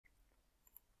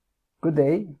Good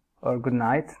day or good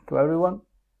night to everyone.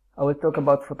 I will talk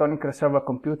about photonic reservoir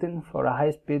computing for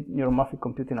high-speed neuromorphic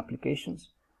computing applications.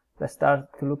 Let's start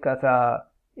to look at a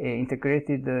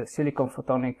integrated silicon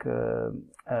photonic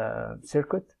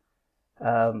circuit.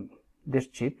 This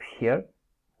chip here,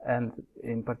 and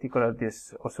in particular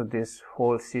this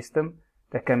whole system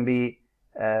that can be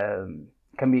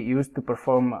used to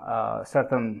perform a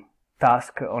certain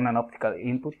task on an optical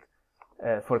input.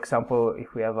 For example,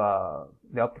 if we have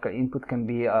the optical input can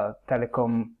be a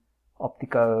telecom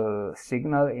optical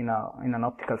signal in an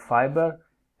optical fiber,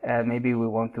 and maybe we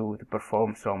want to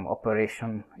perform some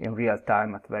operation in real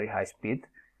time at very high speed.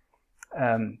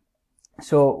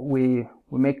 So we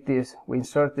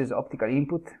insert this optical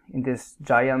input in this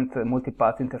giant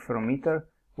multipath interferometer,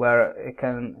 where it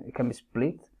can be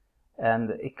split,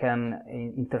 and it can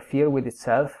interfere with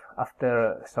itself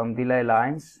after some delay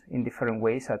lines in different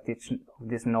ways at each of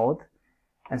this node.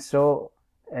 And so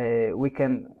we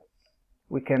can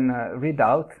read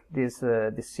out this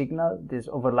signal, this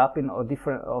overlapping of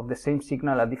the same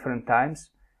signal at different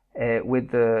times with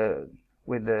the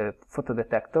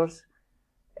photodetectors,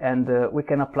 and we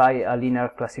can apply a linear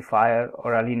classifier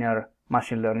or a linear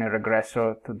machine learning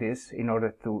regressor to this in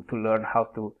order to learn how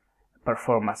to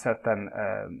perform a certain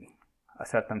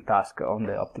task on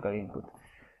the optical input.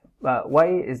 Why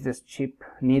is this chip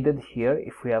needed here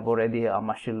if we have already a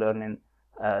machine learning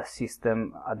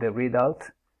system at the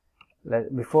readout?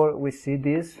 Before we see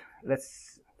this,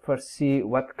 let's first see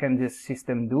what can this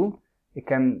system do. It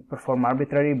can perform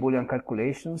arbitrary Boolean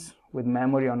calculations with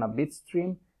memory on a bit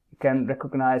stream. It can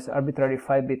recognize arbitrary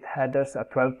 5-bit headers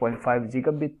at 12.5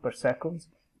 gigabit per second.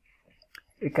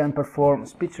 It can perform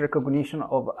speech recognition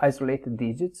of isolated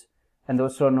digits, and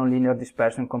also nonlinear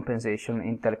dispersion compensation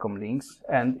in telecom links,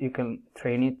 and you can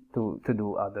train it to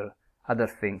do other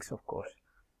things, of course.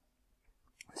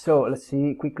 So let's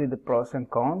see quickly the pros and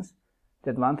cons. The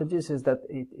advantages is that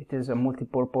it is a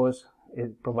multi-purpose,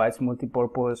 it provides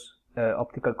multi-purpose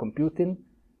optical computing.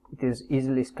 It is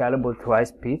easily scalable to high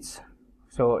speeds.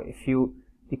 So if you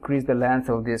decrease the length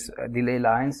of these delay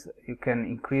lines, you can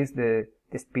increase the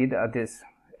speed at this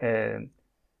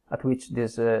at which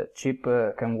this chip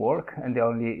can work, and the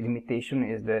only limitation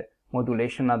is the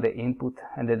modulation of the input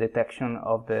and the detection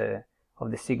of the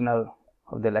signal,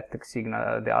 of the electric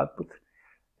signal at the output.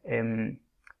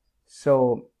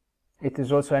 So it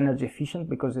is also energy efficient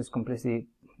because it's completely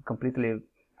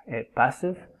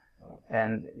passive,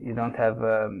 and you don't have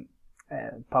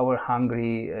power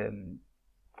hungry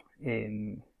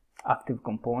active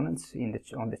components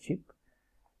on the chip,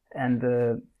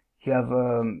 and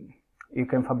you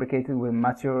can fabricate it with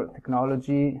mature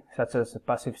technology such as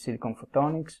passive silicon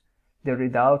photonics. The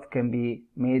readout can be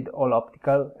made all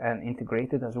optical and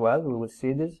integrated as well. We will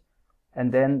see this.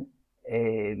 And then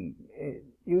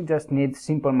you just need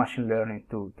simple machine learning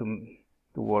to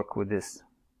work with this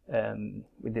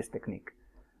technique.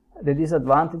 The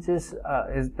disadvantages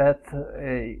is that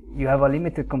you have a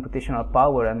limited computational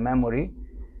power and memory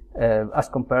as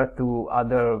compared to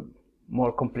other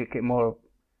more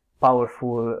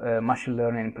powerful machine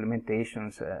learning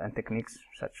implementations and techniques,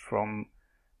 such from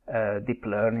deep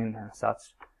learning and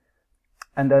such.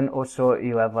 And then also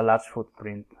you have a large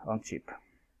footprint on chip.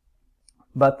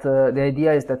 But the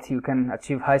idea is that you can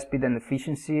achieve high speed and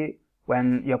efficiency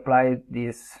when you apply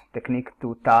this technique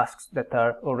to tasks that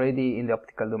are already in the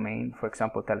optical domain, for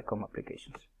example, telecom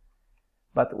applications.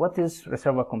 But what is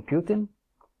reservoir computing?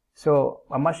 So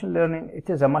it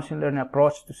is a machine learning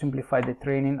approach to simplify the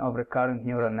training of recurrent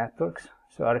neural networks.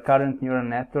 So a recurrent neural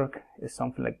network is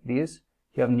something like this.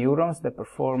 You have neurons that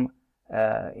perform,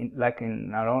 like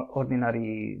in an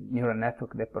ordinary neural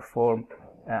network, they perform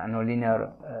a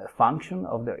nonlinear function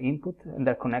of their input, and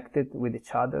they're connected with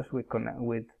each other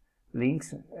with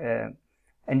links.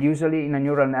 And usually in a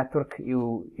neural network,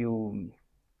 you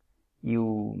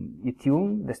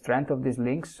tune the strength of these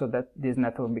links so that this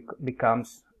network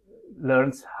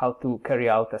learns how to carry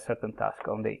out a certain task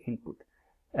on the input.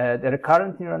 The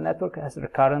recurrent neural network has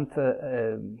recurrent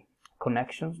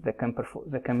connections that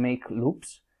can make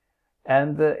loops,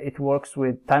 and it works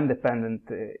with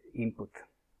time-dependent input.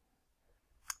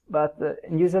 But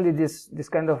usually this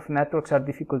kind of networks are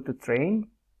difficult to train.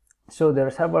 So the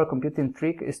reservoir computing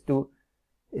trick is to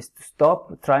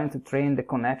stop trying to train the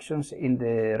connections in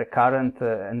the recurrent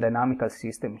and dynamical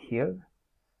system here.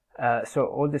 So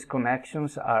all these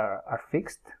connections are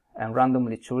fixed and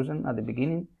randomly chosen at the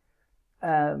beginning.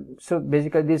 So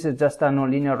basically this is just a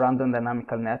nonlinear random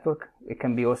dynamical network. It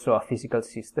can be also a physical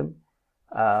system.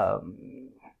 And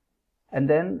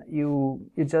then you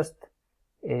just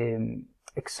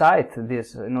excite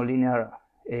this nonlinear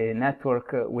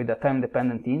network with a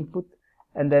time-dependent input,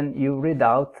 and then you read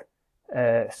out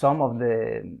some of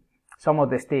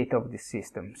the state of this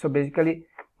system. So basically,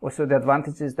 also the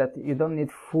advantage is that you don't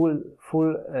need full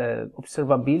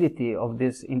observability of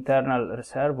this internal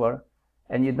reservoir,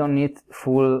 and you don't need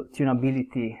full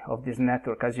tunability of this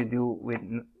network as you do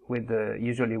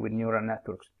usually with neural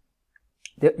networks.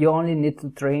 You only need to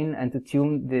train and to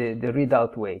tune the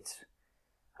readout weights,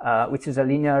 which is a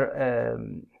linear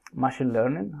machine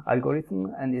learning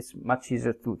algorithm, and it's much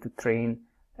easier to train,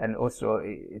 and also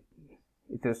it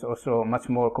is also much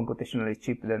more computationally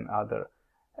cheap than other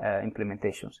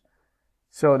implementations.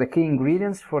 So the key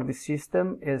ingredients for this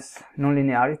system is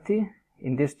nonlinearity.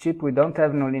 In this chip we don't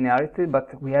have nonlinearity,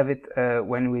 but we have it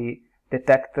when we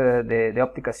detect the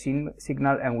optical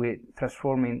signal and we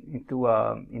transform it into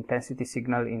an intensity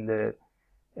signal in the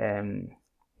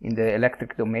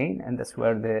electric domain, and that's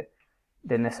where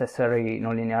the necessary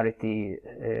nonlinearity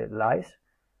lies.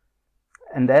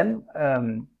 And then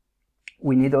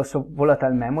we need also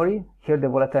volatile memory. Here the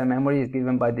volatile memory is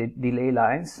given by the delay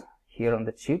lines here on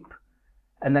the chip,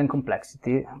 and then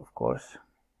complexity, of course.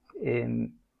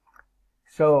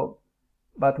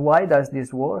 But why does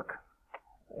this work?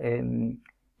 The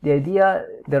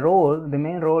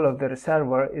main role of the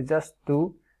reservoir is just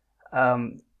to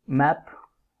map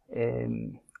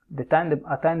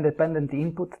a time-dependent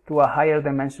input to a higher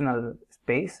dimensional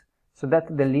space, so that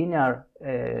the linear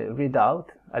readout,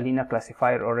 a linear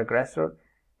classifier or regressor,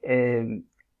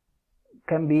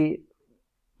 can be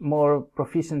more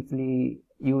proficiently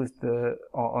used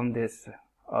on this,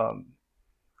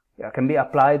 can be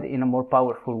applied in a more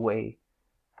powerful way.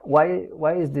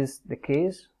 Why is this the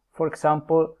case? For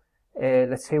example,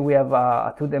 let's say we have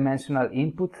a two-dimensional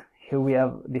input. Here we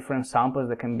have different samples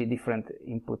that can be different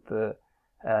input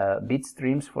bit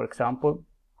streams, for example,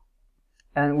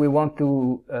 and we want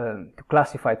to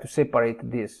classify, to separate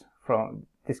this from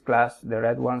this class, the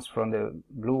red ones from the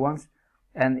blue ones.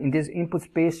 And in this input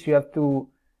space you have to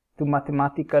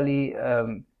mathematically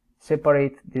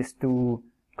separate these two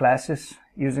classes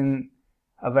using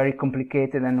a very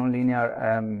complicated and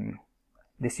nonlinear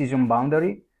decision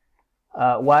boundary.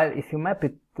 While if you map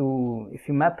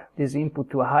this input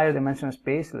to a higher dimensional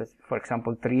space, let's, for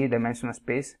example, 3-dimensional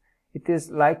space, it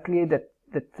is likely that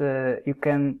you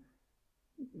can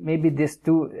maybe these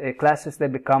two classes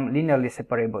that become linearly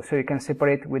separable. So you can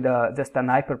separate with just an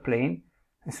hyperplane,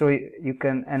 and so you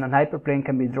can, and an hyperplane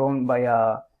can be drawn by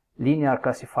a linear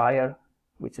classifier,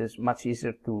 which is much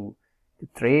easier to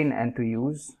train and to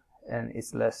use, and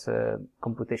it's less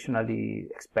computationally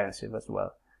expensive as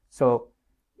well. So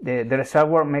the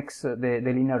reservoir makes the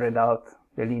linear readout,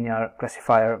 the linear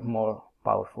classifier, more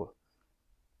powerful.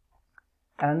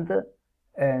 And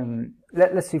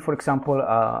let's see, for example,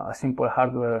 a simple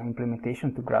hardware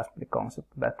implementation to grasp the concept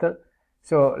better.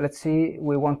 So let's see,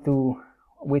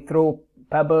 we throw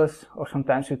pebbles, or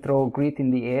sometimes we throw grit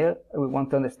in the air. We want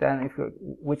to understand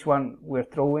which one we're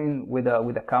throwing with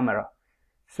a camera.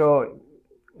 So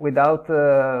without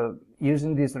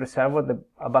using this reservoir,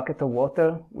 a bucket of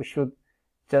water, we should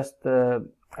just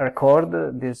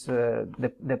record this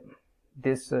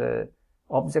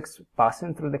objects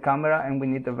passing through the camera, and we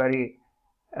need a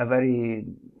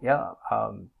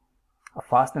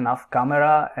fast enough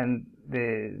camera, and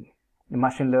the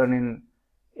machine learning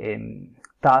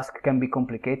task can be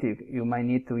complicated. You might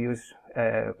need to use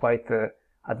quite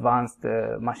advanced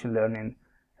machine learning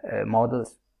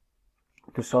models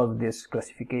to solve this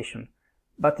classification.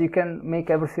 But you can make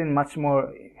everything much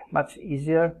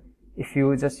easier if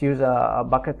you just use a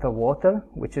bucket of water,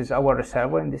 which is our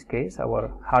reservoir in this case,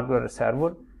 our hardware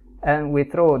reservoir, and we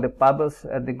throw the pebbles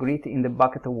at the grit in the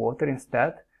bucket of water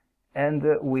instead, and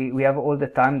we have all the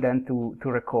time then to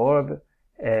record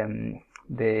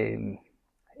the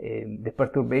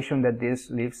perturbation that this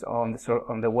leaves on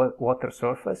the water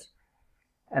surface,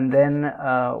 and then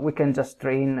we can just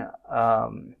train a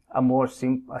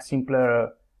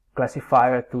simpler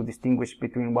classifier to distinguish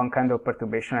between one kind of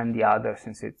perturbation and the other,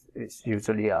 since it's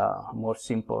usually a more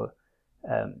simple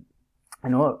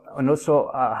and also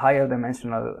a higher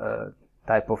dimensional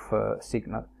type of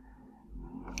signal.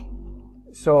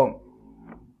 So,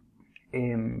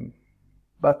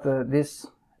 but this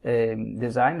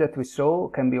design that we saw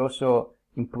can be also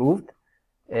improved.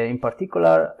 In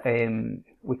particular,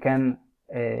 we can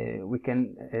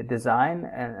design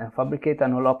and fabricate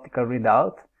an all-optical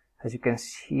readout. As you can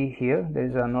see here, there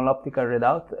is an all-optical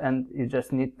readout, and you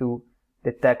just need to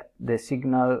detect the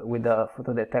signal with a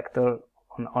photodetector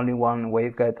on only one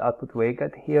waveguide, output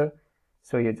waveguide here.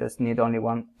 So you just need only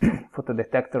one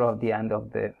photodetector at the end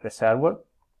of the reservoir.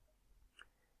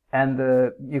 And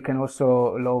you can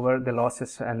also lower the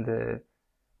losses and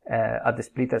at the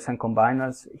splitters and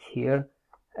combiners here,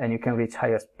 and you can reach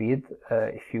higher speed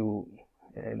if you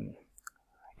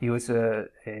use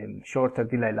shorter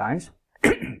delay lines.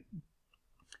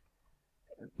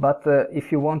 But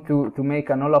if you want to make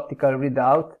an all-optical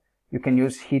readout, you can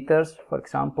use heaters, for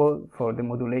example, for the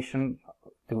modulation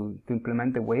to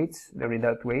implement the weights, the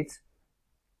readout weights.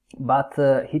 But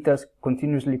heaters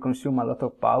continuously consume a lot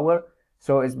of power,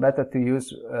 so it's better to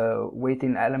use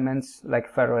weighting elements like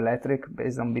ferroelectric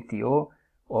based on BTO,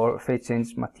 or phase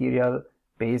change material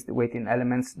based weighting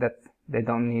elements that they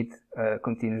don't need a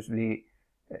continuous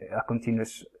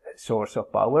source of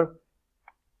power.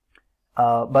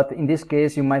 But in this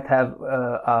case, you might have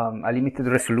a limited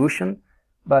resolution.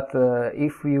 But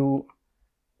if we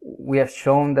have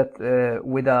shown that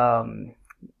with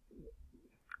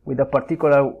a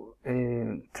particular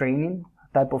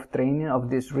type of training of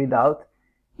this readout,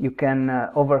 you can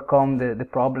overcome the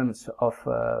problems of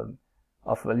a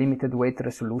limited weight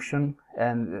resolution.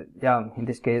 And yeah, in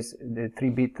this case, the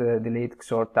 3-bit delayed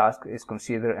XOR task is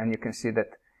considered, and you can see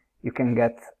that you can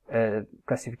get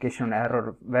classification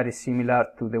error very similar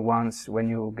to the ones when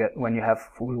you have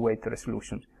full weight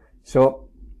resolution. So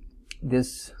the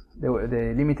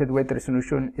limited weight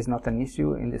resolution is not an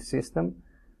issue in this system.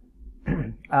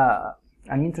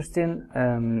 An interesting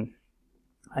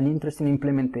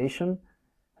implementation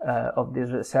of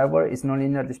this reservoir is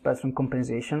nonlinear dispersion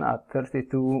compensation at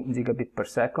 32 gigabit per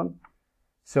second.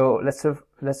 So let's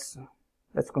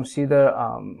consider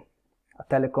a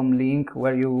telecom link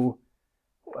where you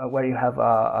have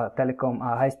a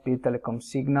high-speed telecom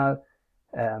signal,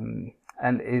 and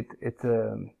it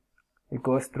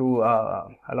goes through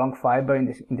a long fiber. In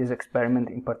this experiment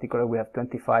in particular, we have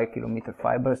 25 kilometer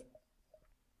fibers,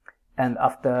 and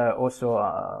after also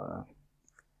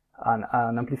an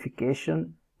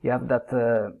amplification, you have that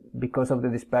because of the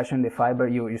dispersion in the fiber,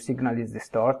 your signal is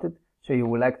distorted. So you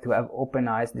would like to have open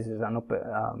eyes. This is an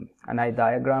eye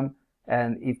diagram,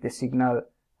 and if the signal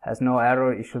has no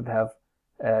error, you should have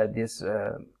these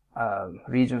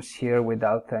regions here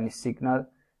without any signal.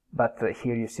 But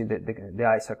here you see that the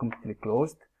eyes are completely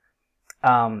closed.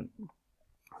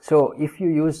 So if you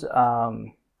use a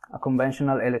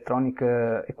conventional electronic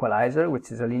equalizer,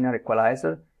 which is a linear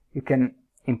equalizer, you can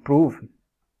improve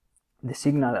the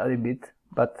signal a little bit,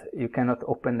 but you cannot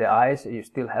open the eyes. You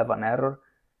still have an error,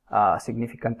 a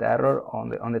significant error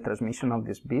on the transmission of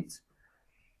these bits.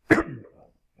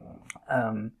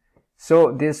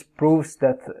 So this proves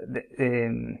that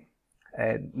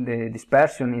the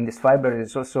dispersion in this fiber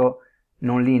is also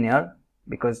nonlinear,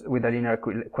 because with a linear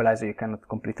equalizer you cannot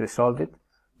completely solve it.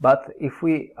 But if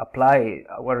we apply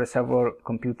our reservoir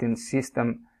computing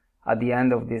system at the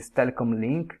end of this telecom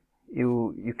link,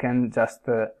 you can just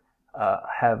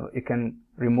you can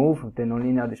remove the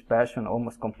nonlinear dispersion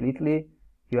almost completely.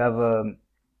 You have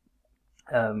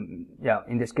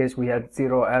in this case we had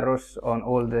 0 errors on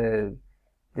all the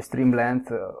stream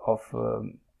length of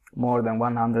more than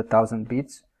 100,000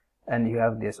 bits, and you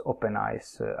have this open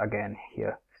eyes again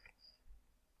here.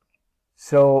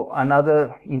 So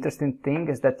another interesting thing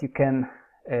is that you can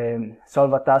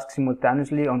solve a task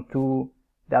simultaneously on 2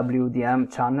 WDM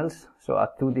channels, so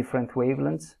at 2 different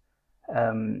wavelengths,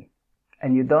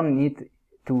 and you don't need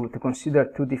to consider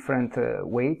 2 different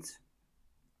weights,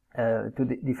 2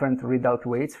 different readout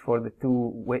weights for the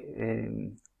 2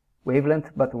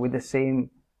 wavelength, but with the same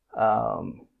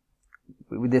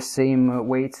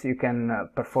weights you can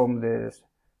perform this,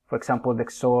 for example, the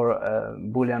XOR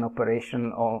Boolean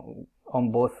operation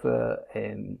on both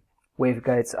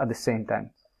waveguides at the same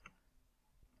time.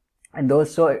 And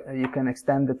also you can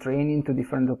extend the training to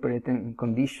different operating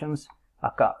conditions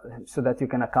so that you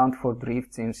can account for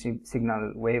drifts in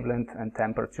signal wavelength and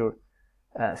temperature,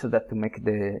 so that to make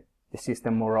the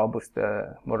system more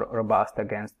robust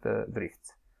against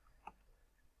drifts.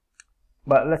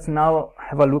 But let's now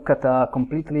have a look at a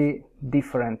completely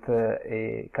different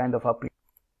kind of application,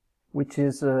 which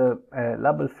is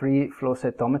label-free flow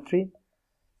cytometry.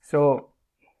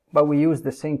 But we use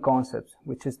the same concepts,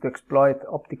 which is to exploit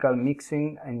optical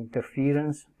mixing and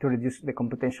interference to reduce the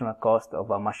computational cost of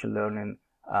a machine learning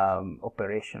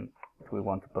operation that we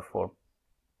want to perform.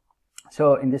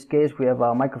 So in this case, we have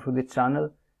a microfluidic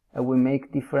channel, and we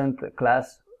make different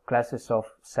classes of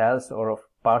cells or of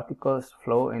particles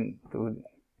flow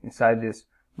inside this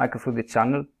microfluidic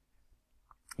channel,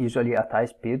 usually at high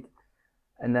speed.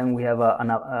 And then we have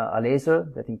a laser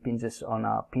that impinges on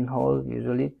a pinhole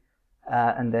usually,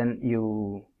 and then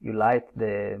you light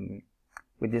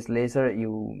with this laser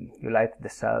you light the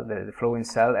cell, the flowing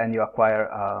cell, and you acquire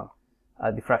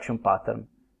a diffraction pattern.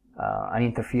 an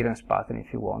interference pattern,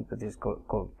 if you want, that is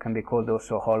can be called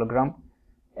also hologram.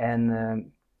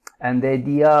 And the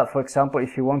idea, for example,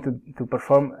 if you want to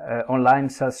perform online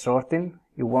cell sorting,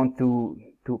 you want to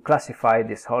classify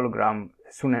this hologram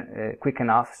quick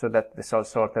enough so that the cell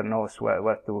sorter knows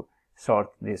where to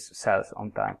sort these cells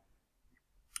on time.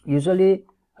 Usually,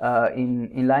 in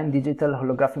inline digital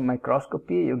holographic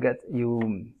microscopy,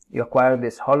 you acquire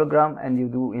this hologram and you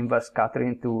do inverse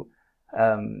scattering to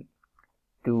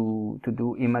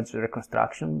do image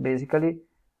reconstruction, basically,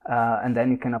 and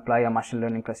then you can apply a machine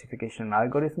learning classification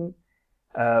algorithm.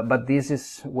 But this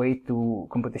is way too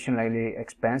computationally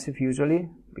expensive usually,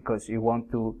 because you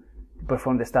want to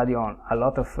perform the study on a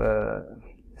lot of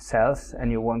cells,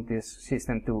 and you want this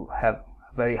system to have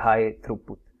very high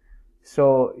throughput.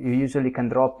 So you usually can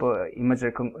drop image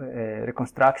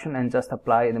reconstruction and just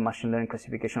apply the machine learning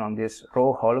classification on this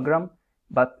raw hologram.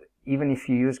 But even if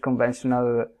you use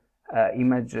conventional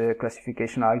image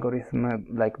classification algorithm,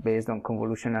 like based on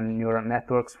convolutional neural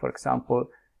networks, for example,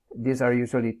 these are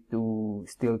usually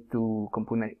still too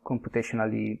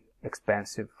computationally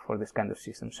expensive for this kind of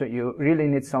system. So you really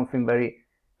need something very,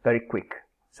 very quick.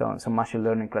 So some machine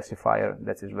learning classifier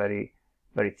that is very,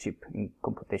 very cheap in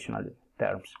computational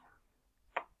terms.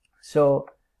 So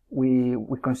we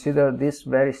consider this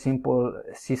very simple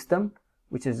system,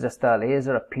 which is just a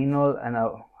laser, a pinhole, and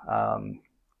a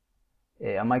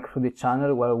microfluidic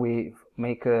channel where we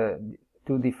make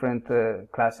two different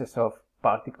classes of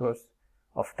particles,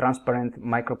 of transparent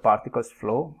microparticles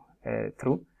flow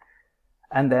through,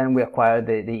 and then we acquire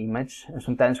the image. And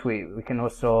sometimes we can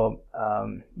also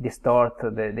distort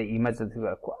the image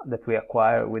that we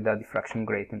acquire with a diffraction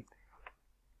grating.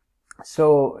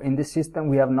 So in this system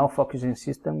we have no focusing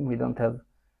system. We don't have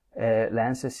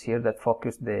lenses here that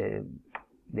focus the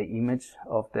image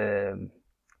of the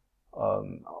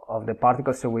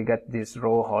particles, so we get these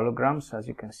raw holograms, as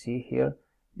you can see here.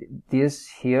 These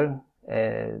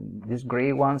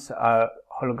gray ones are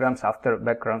holograms after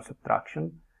background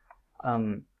subtraction.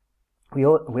 We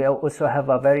also have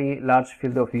a very large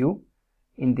field of view.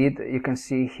 Indeed, you can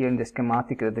see here in the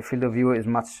schematic that the field of view is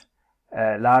much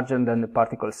larger than the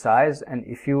particle size, and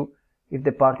if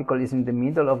the particle is in the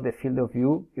middle of the field of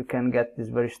view, you can get this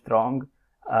very strong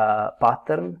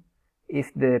pattern.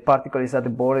 If the particle is at the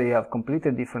border, you have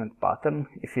completely different pattern.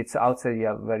 If it's outside, you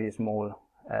have very small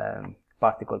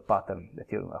particle pattern that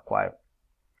you acquire.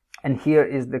 And here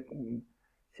is the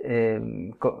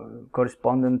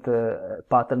correspondent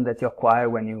pattern that you acquire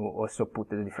when you also put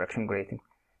the diffraction grating.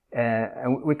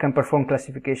 And we can perform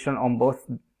classification on both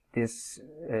these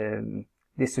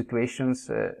situations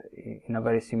in a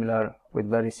with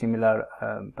very similar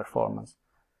performance.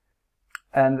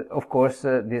 And of course,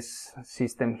 this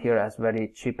system here has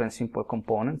very cheap and simple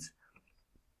components.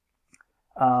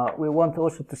 We want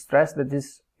also to stress that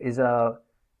this is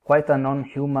quite a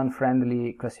non-human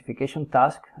friendly classification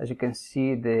task. As you can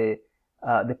see, the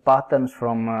patterns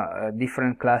from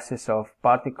different classes of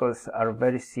particles are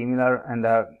very similar and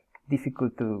are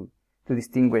difficult to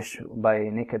distinguish by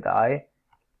naked eye.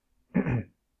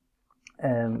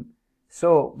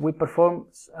 So we perform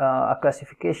a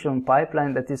classification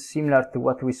pipeline that is similar to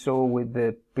what we saw with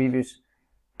the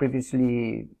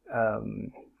previously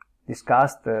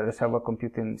discussed reservoir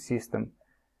computing system.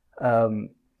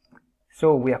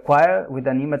 So we acquire with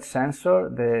an image sensor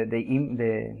the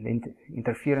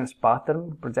interference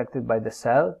pattern projected by the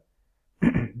cell,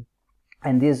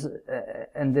 and the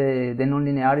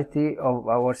nonlinearity of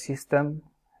our system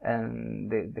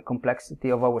and the complexity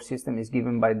of our system is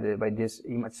given by this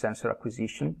image sensor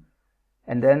acquisition.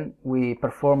 And then we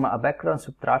perform a background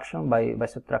subtraction by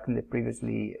subtracting the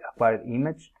previously acquired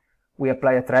image. We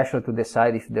apply a threshold to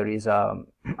decide if there is a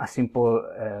simple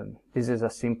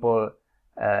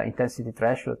intensity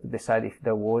threshold to decide if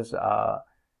there was a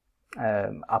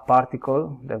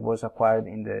particle that was acquired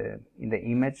in the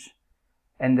image.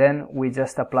 And then we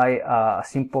just apply a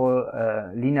simple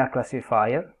linear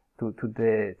classifier to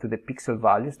the pixel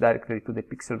values, directly to the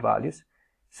pixel values.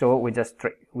 So we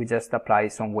just apply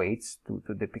some weights to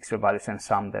the pixel values and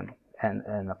sum them,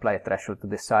 and apply a threshold to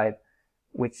decide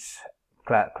which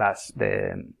class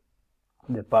the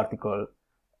particle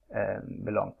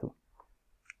belong to.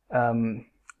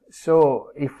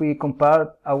 So if we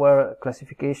compare our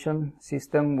classification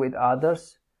system with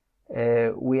others,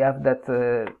 we have that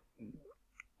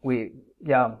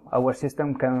our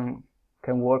system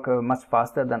can work much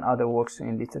faster than other works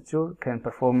in literature, can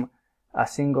perform a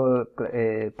single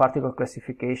particle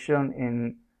classification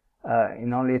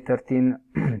in only 13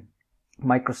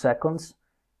 microseconds,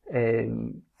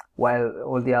 while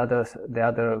all the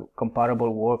other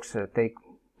comparable works take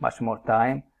much more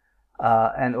time.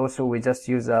 And also we just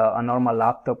use a normal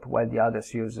laptop while the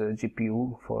others use a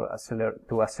GPU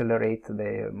to accelerate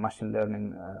the machine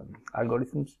learning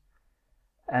algorithms.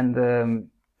 And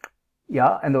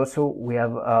yeah, and also we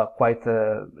have quite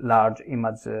a large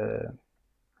image,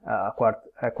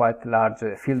 quite large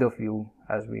field of view,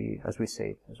 as we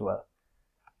say as well.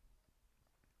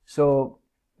 So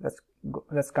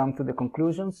let's come to the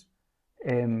conclusions.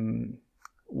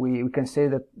 We can say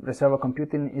that reservoir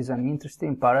computing is an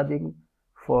interesting paradigm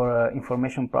for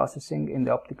information processing in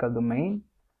the optical domain.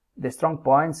 The strong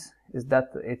points is that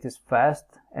it is fast,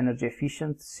 energy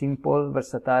efficient, simple,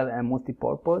 versatile, and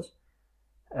multi-purpose.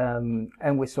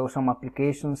 And we saw some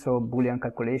applications, so Boolean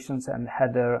calculations and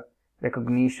header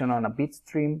recognition on a bit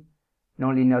stream,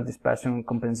 nonlinear dispersion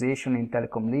compensation in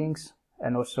telecom links,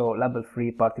 and also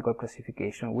label-free particle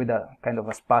classification with a kind of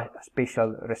a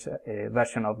spatial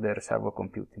version of the reservoir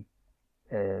computing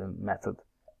method.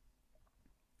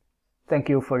 Thank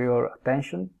you for your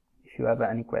attention. If you have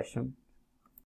any question,